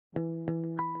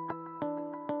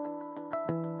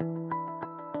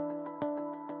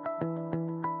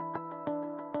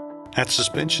At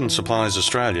Suspension Supplies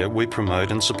Australia, we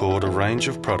promote and support a range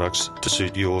of products to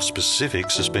suit your specific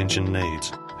suspension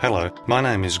needs. Hello, my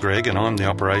name is Greg and I'm the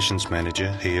Operations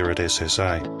Manager here at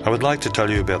SSA. I would like to tell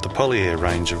you about the Polyair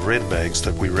range of red bags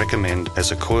that we recommend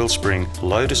as a coil spring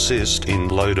load assist in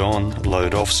load-on,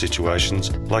 load-off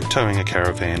situations like towing a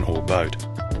caravan or boat.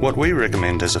 What we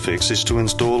recommend as a fix is to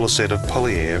install a set of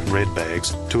Polyair red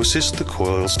bags to assist the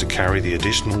coils to carry the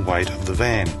additional weight of the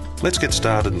van. Let's get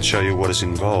started and show you what is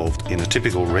involved in a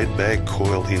typical red bag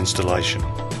coil installation.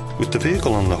 With the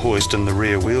vehicle on the hoist and the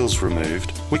rear wheels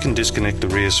removed, we can disconnect the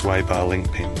rear sway bar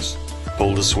link pins.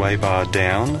 Pull the sway bar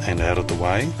down and out of the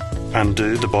way,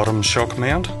 undo the bottom shock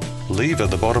mount, lever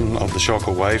the bottom of the shock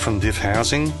away from diff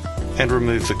housing, and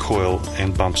remove the coil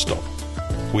and bump stop.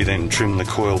 We then trim the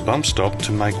coil bump stop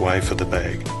to make way for the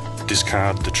bag.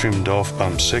 Discard the trimmed off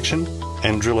bump section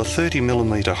and drill a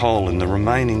 30mm hole in the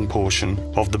remaining portion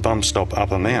of the bump stop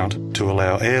upper mount to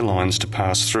allow air lines to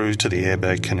pass through to the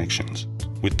airbag connections.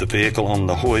 With the vehicle on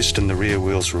the hoist and the rear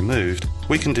wheels removed,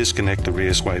 we can disconnect the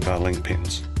rear sway bar link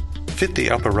pins. Fit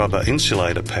the upper rubber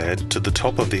insulator pad to the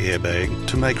top of the airbag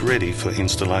to make ready for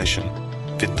installation.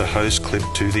 Fit the hose clip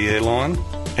to the airline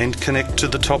and connect to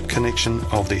the top connection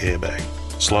of the airbag.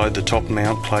 Slide the top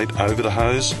mount plate over the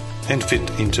hose and fit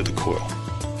into the coil.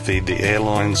 Feed the air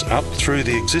lines up through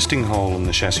the existing hole in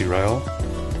the chassis rail.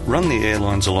 Run the air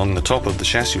lines along the top of the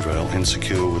chassis rail and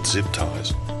secure with zip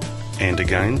ties. And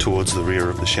again towards the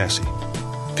rear of the chassis.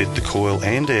 Fit the coil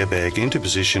and airbag into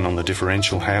position on the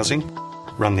differential housing.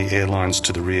 Run the air lines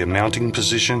to the rear mounting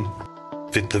position.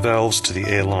 Fit the valves to the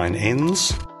airline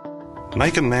ends.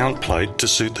 Make a mount plate to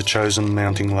suit the chosen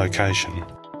mounting location.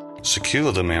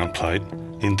 Secure the mount plate,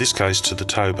 in this case to the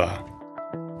tow bar.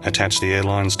 Attach the air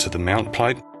lines to the mount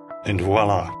plate and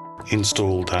voila,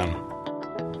 install done.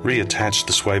 Reattach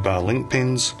the sway bar link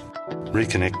pins.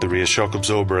 Reconnect the rear shock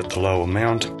absorber at the lower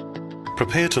mount.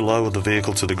 Prepare to lower the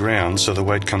vehicle to the ground so the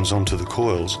weight comes onto the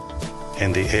coils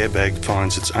and the airbag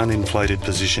finds its uninflated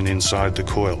position inside the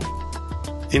coil.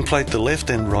 Inflate the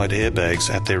left and right airbags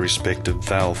at their respective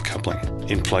valve coupling.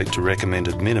 Inflate to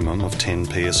recommended minimum of 10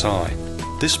 psi.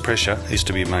 This pressure is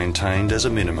to be maintained as a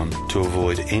minimum to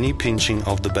avoid any pinching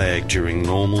of the bag during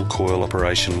normal coil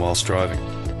operation whilst driving.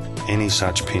 Any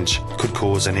such pinch could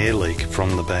cause an air leak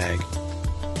from the bag.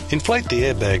 Inflate the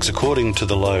airbags according to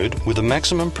the load with a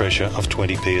maximum pressure of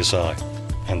 20 psi.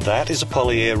 And that is a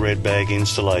Polyair red bag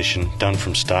installation done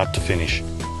from start to finish.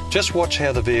 Just watch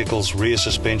how the vehicle's rear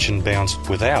suspension bounced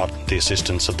without the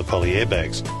assistance of the Polyair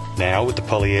bags. Now with the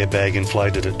Polyair bag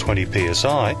inflated at 20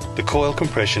 psi, the coil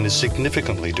compression is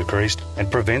significantly decreased and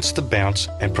prevents the bounce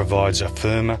and provides a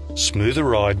firmer, smoother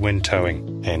ride when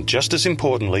towing. And just as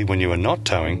importantly, when you are not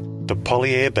towing, the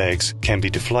Polyair bags can be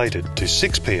deflated to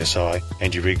 6 psi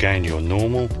and you regain your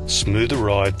normal, smoother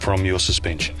ride from your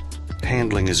suspension.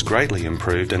 Handling is greatly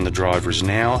improved and the driver is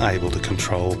now able to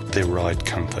control their ride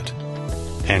comfort.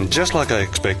 And just like I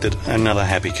expected, another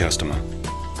happy customer.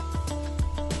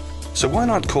 So why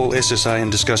not call SSA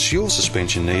and discuss your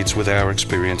suspension needs with our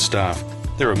experienced staff?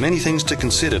 There are many things to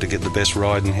consider to get the best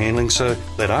ride and handling, so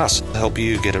let us help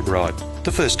you get it right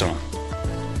the first time.